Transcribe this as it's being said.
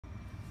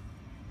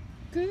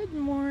Good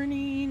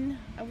morning.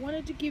 I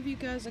wanted to give you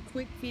guys a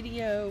quick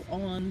video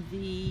on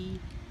the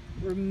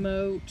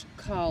remote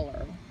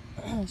collar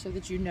so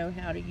that you know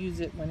how to use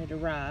it when it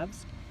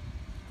arrives.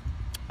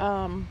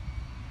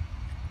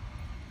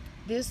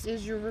 This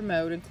is your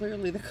remote, and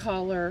clearly the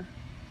collar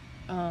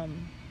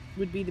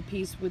would be the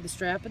piece with the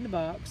strap in the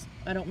box.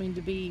 I don't mean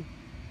to be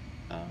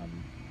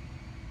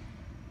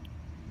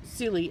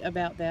silly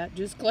about that,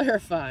 just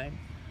clarifying.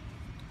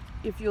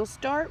 If you'll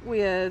start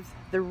with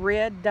the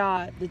red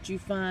dot that you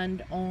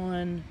find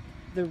on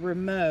the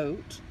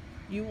remote,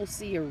 you will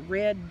see a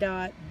red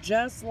dot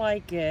just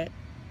like it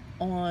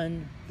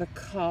on the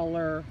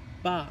collar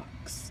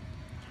box.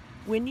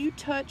 When you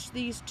touch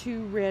these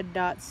two red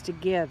dots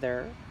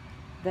together,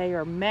 they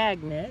are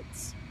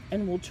magnets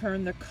and will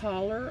turn the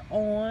collar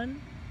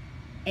on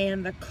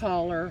and the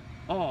collar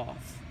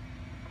off.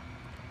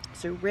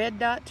 So red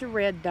dot to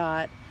red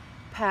dot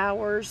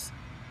powers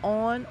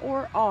on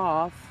or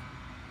off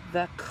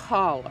the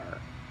collar.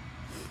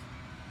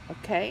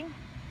 Okay?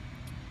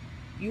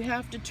 You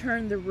have to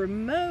turn the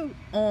remote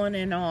on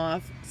and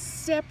off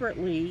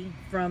separately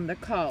from the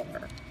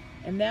collar.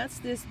 And that's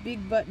this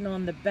big button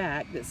on the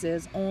back that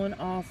says on,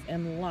 off,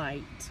 and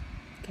light.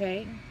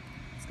 Okay?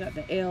 It's got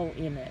the L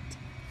in it.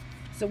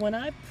 So when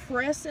I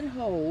press and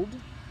hold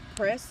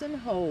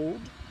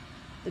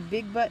the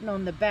big button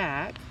on the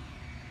back,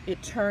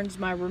 it turns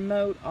my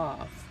remote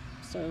off.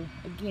 So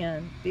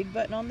again, big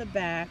button on the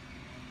back,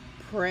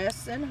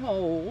 press and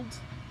hold,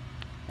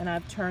 and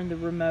I've turned the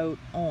remote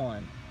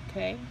on.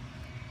 Okay?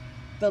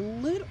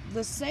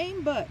 The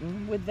same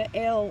button with the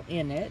L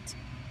in it,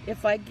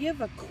 if I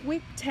give a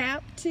quick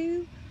tap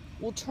to,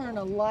 will turn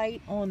a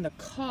light on the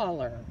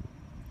collar.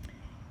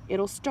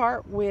 It'll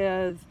start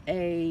with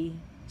a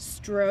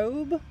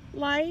strobe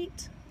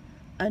light.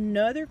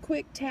 Another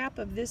quick tap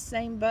of this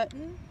same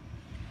button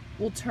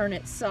will turn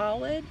it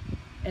solid,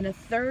 and a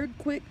third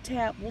quick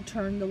tap will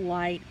turn the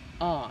light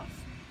off.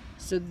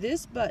 So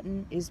this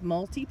button is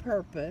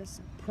multi-purpose.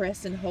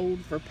 Press and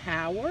hold for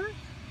power,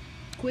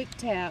 quick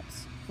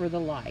taps for the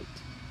light.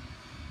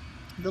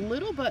 The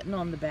little button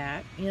on the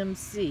back,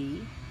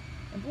 MC,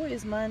 and boy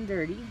is mine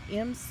dirty,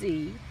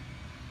 MC,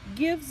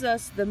 gives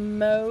us the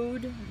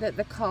mode that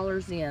the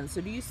collar's in.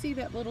 So do you see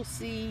that little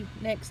C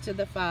next to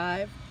the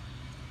 5?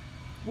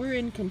 We're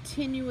in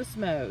continuous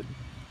mode.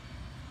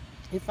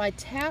 If I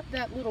tap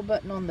that little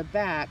button on the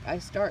back, I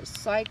start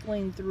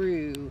cycling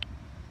through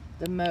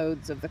the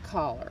modes of the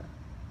collar.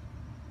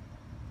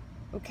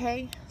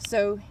 Okay,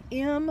 so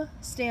M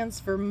stands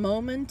for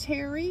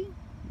momentary,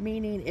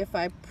 meaning if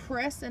I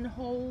press and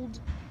hold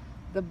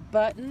the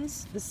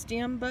buttons, the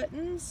stem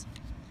buttons,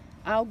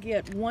 I'll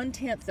get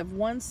 1/10 of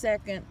 1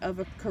 second of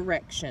a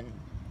correction,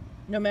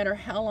 no matter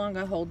how long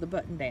I hold the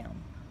button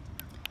down.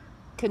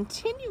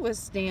 Continuous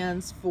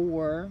stands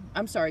for,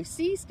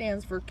 C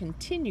stands for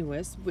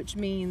continuous, which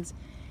means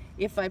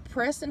if I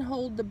press and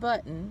hold the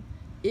button,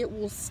 it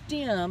will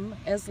stem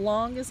as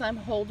long as I'm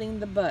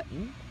holding the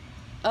button,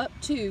 up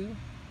to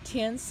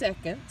 10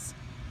 seconds,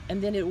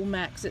 and then it will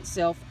max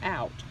itself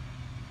out.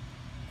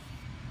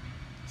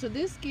 So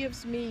this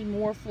gives me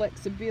more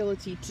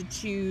flexibility to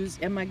choose,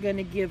 am I going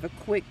to give a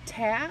quick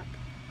tap,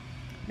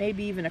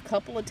 maybe even a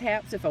couple of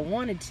taps if I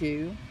wanted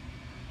to,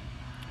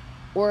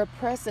 or a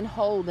press and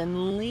hold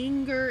and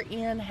linger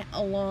in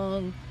how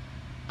long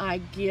I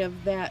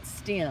give that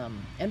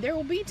stem. And there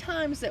will be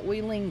times that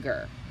we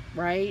linger,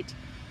 right?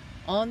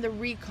 On the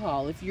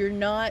recall, if you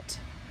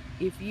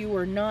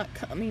are not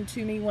coming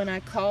to me when I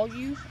call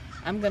you,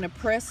 I'm going to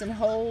press and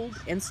hold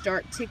and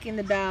start ticking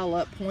the dial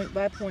up point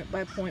by point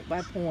by point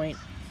by point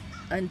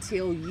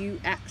until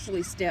you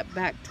actually step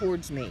back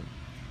towards me.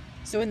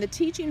 So in the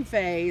teaching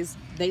phase,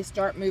 they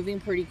start moving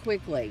pretty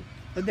quickly,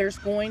 but there's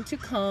going to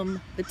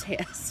come the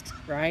test,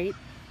 right?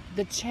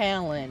 The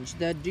challenge,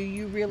 the do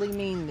you really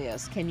mean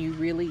this? Can you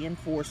really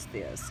enforce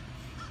this?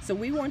 So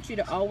we want you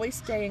to always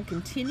stay in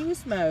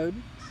continuous mode,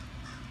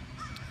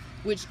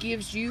 which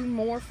gives you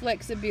more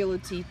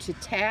flexibility to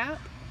tap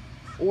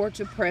or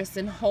to press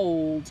and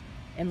hold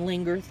and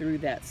linger through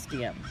that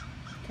stem.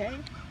 Okay?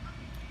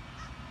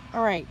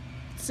 All right,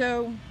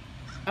 so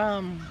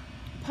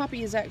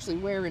Poppy is actually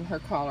wearing her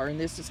collar, and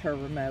this is her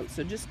remote.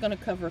 So just going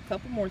to cover a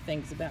couple more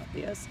things about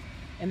this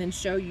and then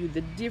show you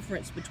the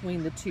difference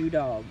between the two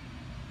dogs.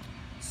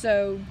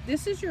 So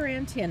this is your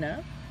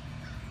antenna.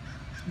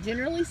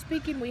 Generally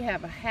speaking, we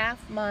have a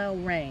half-mile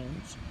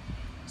range.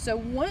 So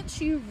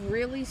once you've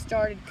really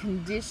started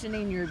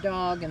conditioning your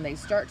dog and they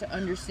start to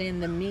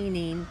understand the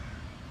meaning,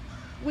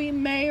 we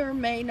may or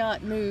may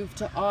not move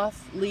to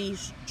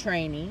off-leash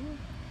training,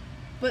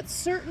 but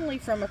certainly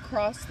from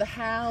across the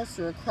house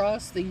or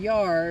across the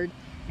yard,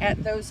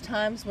 at those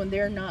times when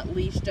they're not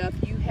leashed up,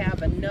 you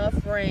have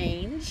enough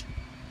range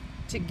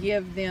to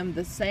give them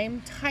the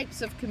same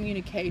types of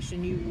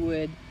communication you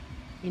would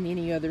in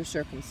any other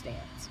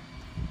circumstance.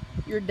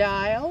 Your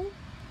dial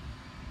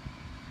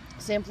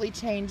simply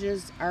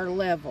changes our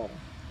level.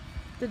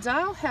 The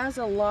dial has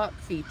a lock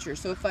feature,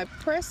 so if I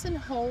press and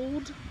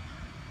hold,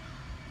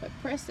 if I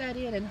press that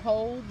in and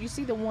hold, you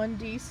see the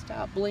 1D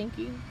stop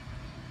blinking?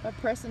 If I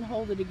press and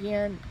hold it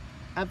again,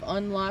 I've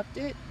unlocked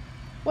it.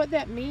 What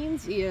that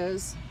means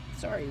is,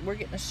 sorry, we're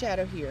getting a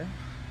shadow here.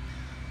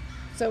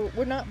 So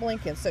we're not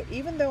blinking. So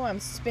even though I'm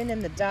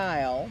spinning the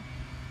dial,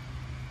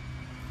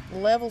 the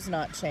level's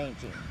not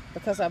changing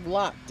because I've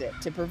locked it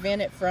to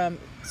prevent it from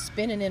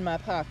spinning in my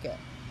pocket.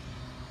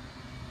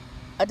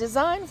 A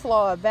design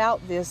flaw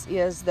about this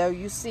is, though,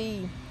 you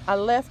see, I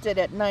left it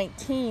at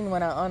 19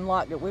 when I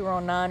unlocked it. We were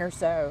on 9 or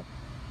so.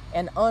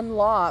 And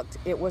unlocked,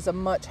 it was a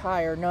much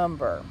higher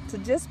number. So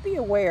just be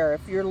aware,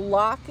 if you're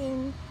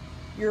locking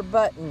your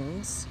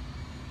buttons,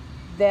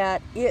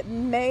 that it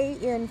may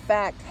in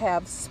fact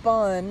have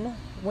spun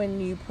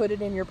when you put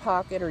it in your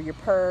pocket or your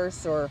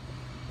purse or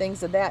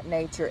things of that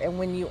nature. And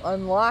when you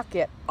unlock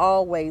it,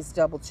 always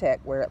double check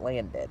where it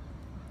landed.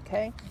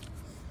 Okay?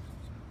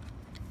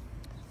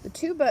 The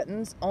two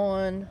buttons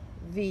on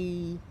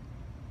the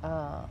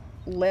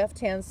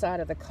left-hand side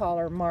of the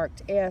collar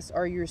marked S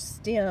are your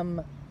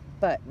stem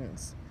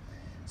buttons.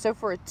 So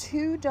for a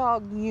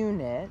 2-dog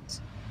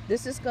unit,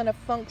 this is going to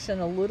function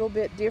a little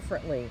bit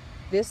differently.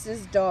 This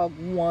is dog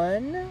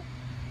 1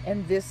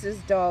 and this is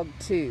dog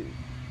 2.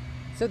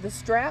 So the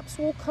straps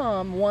will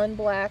come, one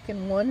black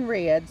and one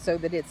red, so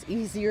that it's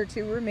easier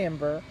to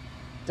remember.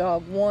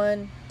 Dog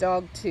 1,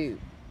 dog 2.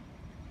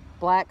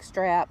 Black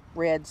strap,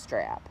 red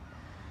strap.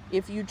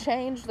 If you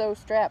change those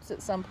straps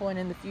at some point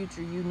in the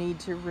future, you need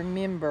to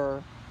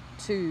remember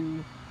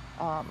to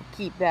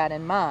keep that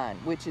in mind,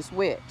 which is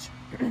which.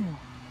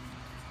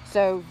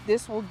 So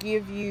this will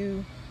give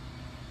you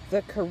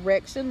the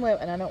correction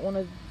level, and I don't want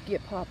to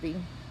get poppy.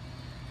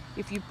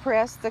 If you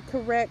press the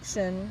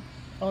correction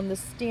on the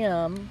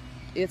stem,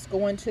 it's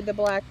going to the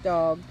black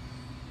dog,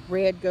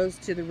 red goes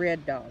to the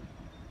red dog.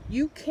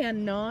 You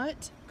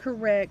cannot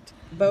correct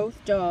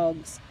both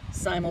dogs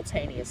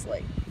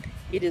simultaneously.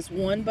 It is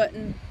one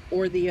button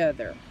or the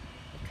other,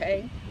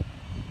 okay?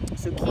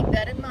 So keep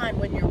that in mind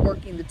when you're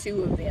working the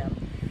two of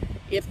them.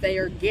 If they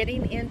are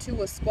getting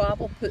into a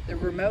squabble, put the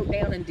remote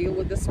down and deal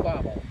with the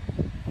squabble.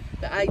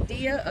 The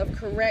idea of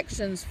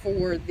corrections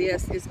for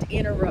this is to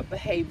interrupt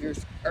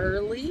behaviors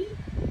early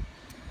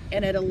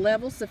and at a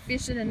level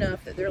sufficient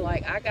enough that they're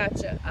like, I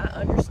gotcha,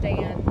 I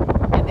understand,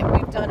 and that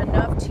we've done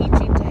enough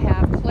teaching to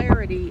have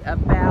clarity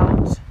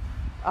about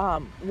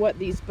what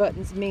these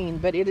buttons mean.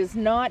 But it is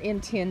not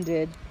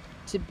intended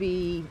to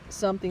be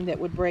something that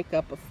would break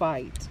up a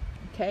fight,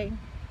 okay?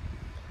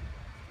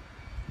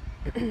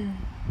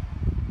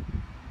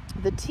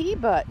 The T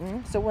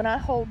button, so when I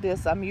hold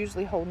this, I'm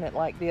usually holding it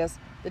like this.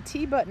 The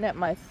T button at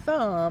my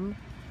thumb,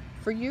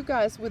 for you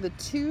guys with a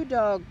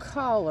 2-dog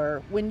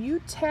collar, when you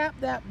tap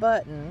that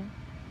button,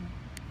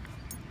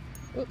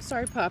 oops,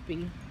 sorry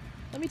Poppy,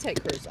 let me take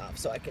hers off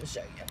so I can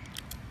show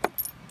you.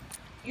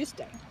 You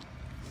stay.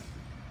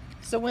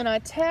 So when I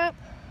tap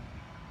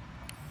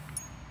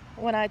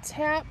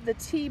the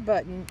T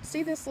button,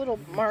 see this little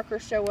marker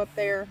show up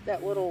there,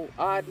 that little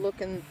odd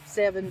looking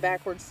 7,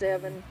 backwards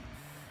 7?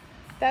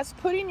 That's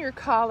putting your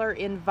collar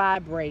in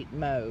vibrate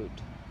mode,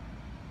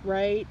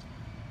 right?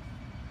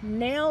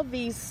 Now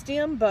these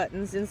stem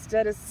buttons,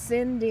 instead of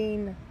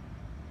sending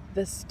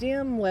the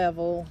stem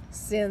level,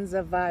 sends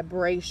a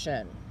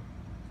vibration.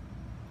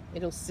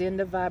 It'll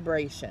send a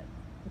vibration,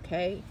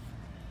 okay?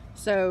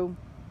 So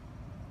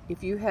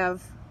if you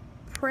have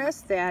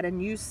pressed that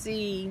and you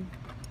see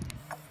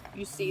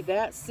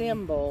that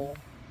symbol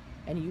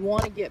and you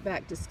want to get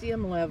back to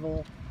stem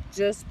level,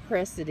 just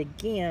press it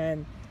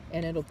again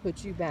and it'll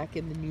put you back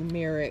in the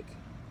numeric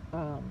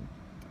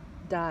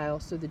dial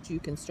so that you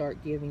can start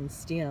giving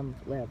stem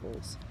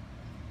levels.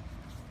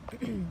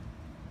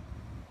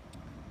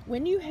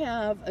 When you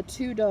have a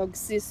 2-dog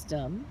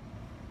system,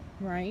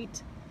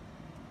 right,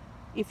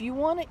 if you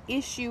want to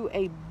issue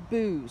a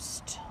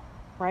boost,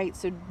 right,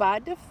 so by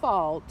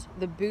default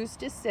the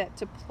boost is set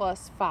to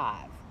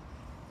 +5.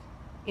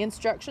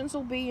 Instructions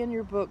will be in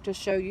your book to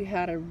show you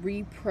how to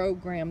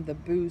reprogram the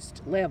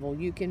boost level.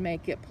 You can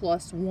make it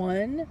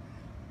 +1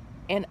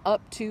 and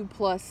up to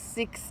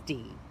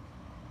 +60,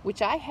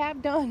 which I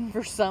have done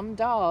for some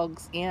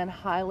dogs in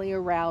highly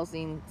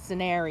arousing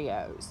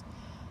scenarios.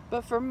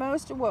 But for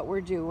most of what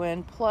we're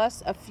doing,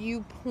 plus a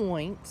few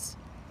points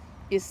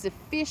is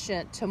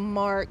sufficient to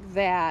mark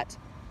that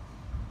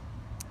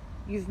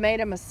you've made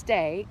a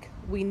mistake.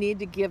 We need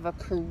to give a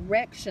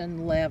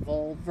correction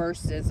level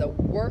versus a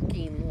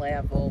working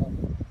level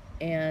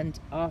and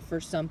offer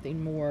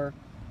something more,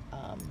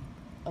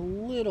 a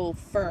little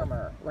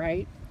firmer,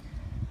 right?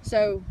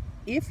 So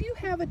if you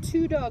have a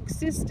 2-dog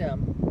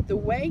system, the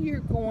way you're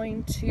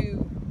going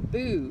to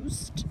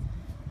boost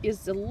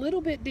is a little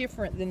bit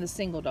different than the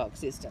single-dog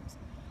systems.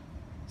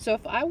 So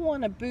if I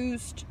want to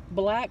boost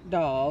black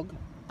dog,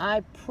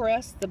 I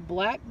press the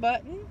black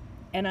button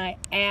and I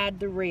add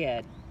the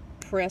red.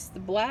 Press the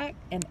black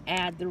and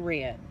add the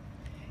red.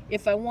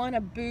 If I want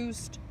to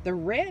boost the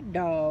red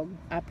dog,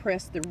 I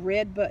press the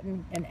red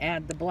button and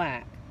add the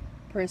black.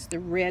 Press the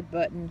red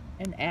button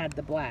and add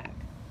the black.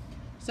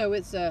 So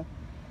it's a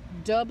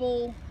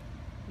double,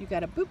 you got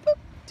to boop boop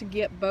to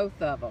get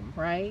both of them,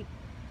 right?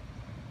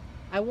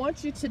 I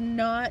want you to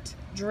not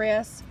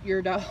dress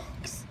your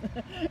dogs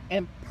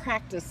and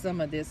practice some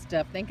of this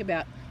stuff. Think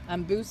about,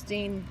 I'm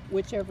boosting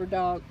whichever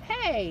dog.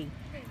 Hey,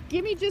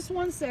 give me just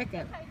 1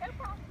 second. Okay, no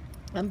problem.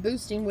 I'm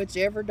boosting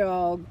whichever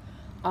dog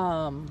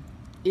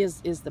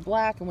is the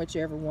black and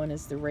whichever one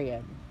is the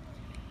red.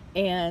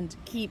 And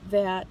keep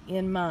that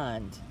in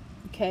mind,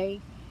 okay?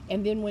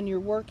 And then when you're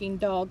working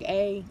dog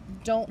A,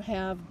 don't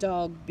have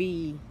dog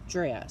B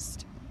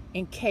dressed.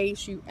 In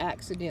case you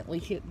accidentally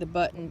hit the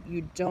button,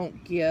 you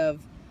don't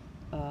give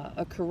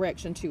a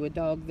correction to a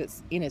dog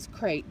that's in his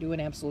crate doing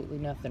absolutely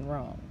nothing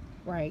wrong,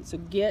 right? So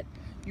get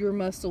your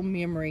muscle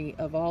memory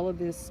of all of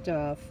this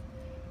stuff.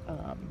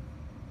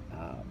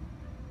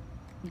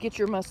 Get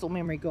your muscle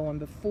memory going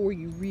before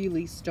you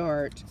really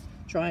start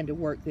trying to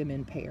work them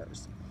in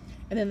pairs.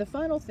 And then the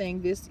final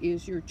thing, this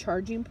is your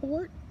charging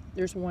port.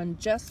 There's one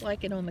just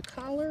like it on the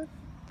collar.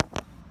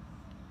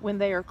 When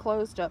they are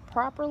closed up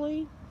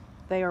properly,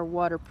 they are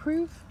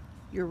waterproof.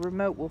 Your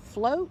remote will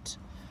float.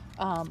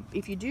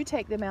 If you do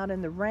take them out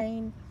in the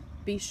rain,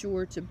 be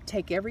sure to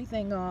take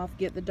everything off,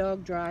 get the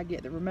dog dry,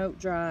 get the remote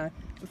dry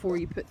before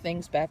you put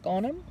things back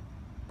on them,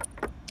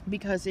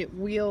 because it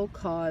will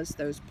cause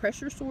those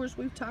pressure sores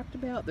we've talked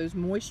about, those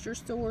moisture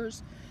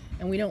sores,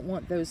 and we don't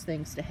want those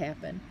things to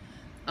happen.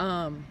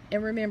 And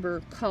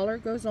remember, collar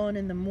goes on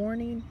in the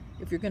morning.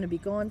 If you're going to be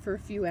gone for a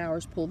few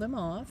hours, pull them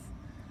off,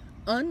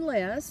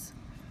 unless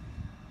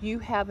you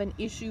have an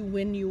issue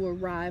when you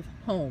arrive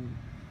home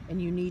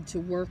and you need to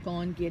work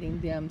on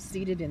getting them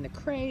seated in the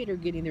crate or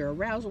getting their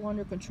arousal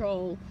under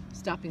control,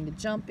 stopping the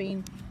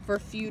jumping. For a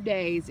few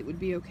days, it would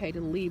be okay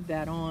to leave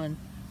that on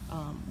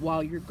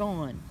while you're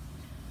gone.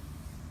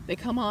 They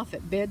come off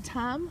at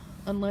bedtime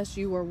unless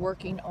you are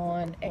working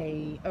on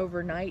a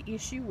overnight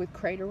issue with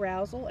crate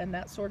arousal and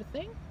that sort of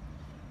thing.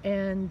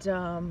 And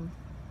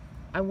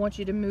I want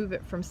you to move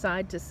it from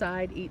side to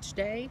side each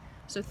day.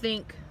 So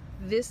think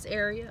this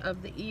area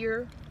of the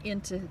ear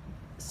into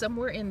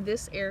somewhere in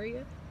this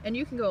area, and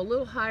you can go a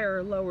little higher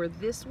or lower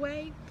this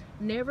way.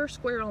 Never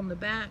square on the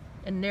back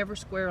and never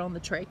square on the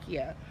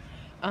trachea,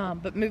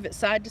 but move it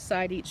side to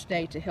side each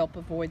day to help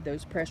avoid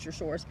those pressure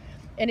sores.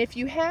 And if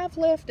you have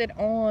left it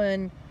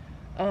on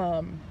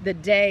the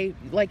day,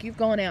 like you've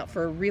gone out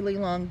for a really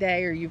long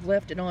day or you've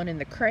left it on in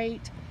the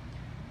crate,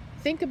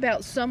 think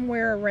about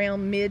somewhere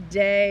around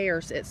midday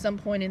or at some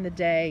point in the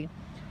day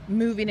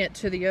moving it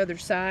to the other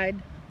side,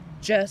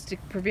 just to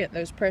prevent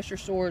those pressure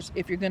sores.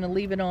 If you're going to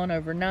leave it on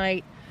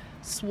overnight,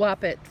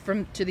 swap it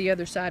to the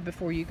other side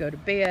before you go to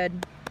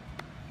bed,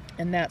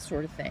 and that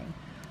sort of thing.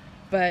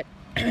 But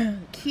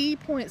key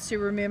points to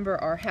remember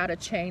are how to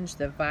change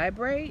the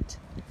vibrate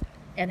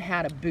and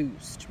how to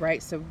boost,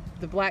 right? So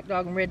the black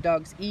dog and red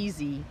dog's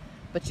easy,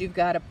 but you've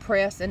got to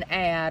press and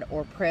add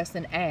or press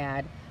and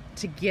add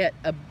to get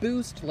a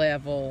boost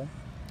level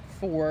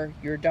for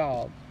your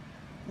dog.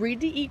 Read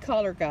the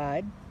e-collar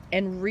guide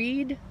and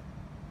read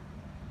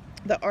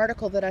the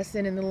article that I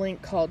sent in the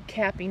link called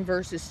Capping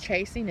versus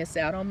Chasing. It's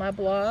out on my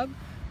blog,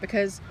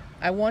 because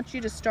I want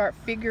you to start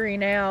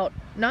figuring out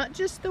not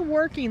just the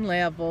working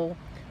level,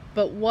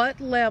 but what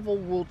level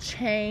will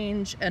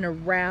change an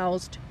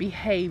aroused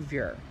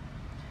behavior.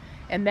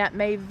 And that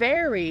may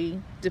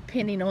vary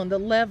depending on the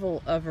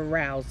level of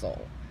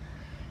arousal.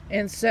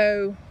 And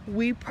so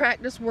we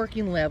practice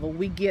working level.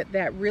 We get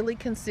that really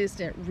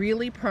consistent,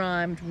 really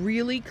primed,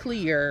 really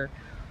clear.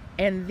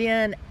 And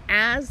then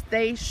as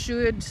they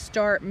should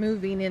start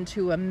moving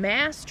into a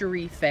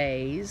mastery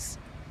phase,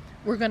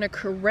 we're going to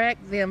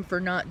correct them for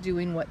not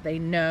doing what they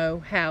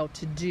know how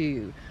to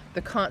do.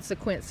 The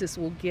consequences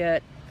will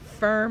get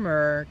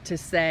firmer to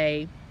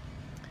say,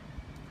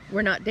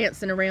 we're not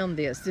dancing around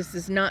this. This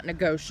is not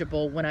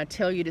negotiable. When I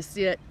tell you to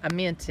sit, I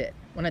meant it.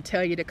 When I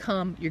tell you to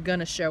come, you're going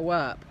to show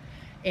up.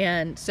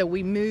 And so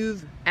we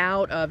move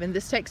out of, and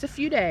this takes a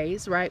few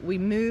days, right? We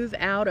move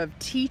out of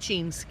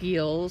teaching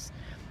skills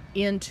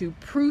into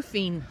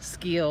proofing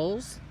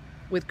skills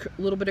with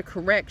a little bit of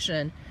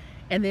correction,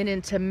 and then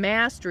into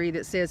mastery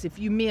that says if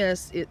you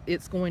miss,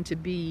 it's going to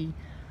be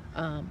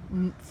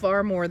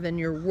far more than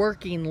your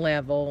working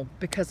level,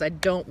 because I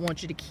don't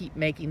want you to keep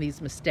making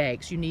these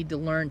mistakes. You need to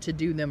learn to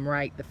do them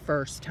right the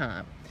first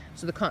time.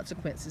 So the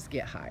consequences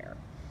get higher.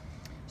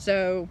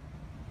 So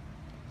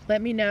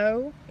let me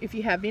know if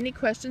you have any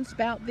questions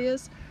about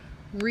this.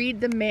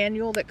 Read the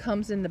manual that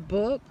comes in the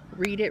book.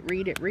 Read it,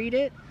 read it, read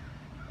it.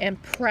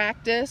 And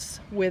practice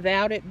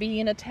without it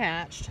being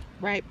attached,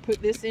 right?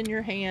 Put this in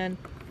your hand,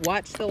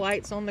 watch the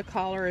lights on the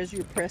collar as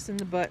you're pressing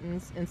the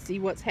buttons, and see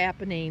what's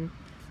happening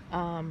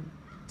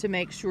to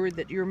make sure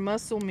that your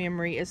muscle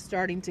memory is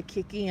starting to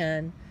kick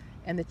in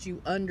and that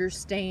you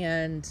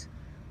understand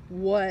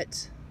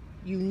what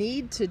you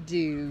need to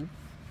do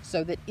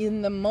so that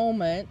in the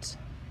moment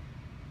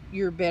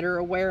you're better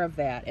aware of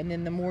that. And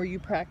then the more you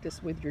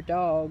practice with your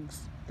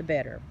dogs, the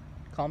better.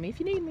 Call me if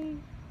you need me.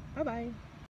 Bye-bye.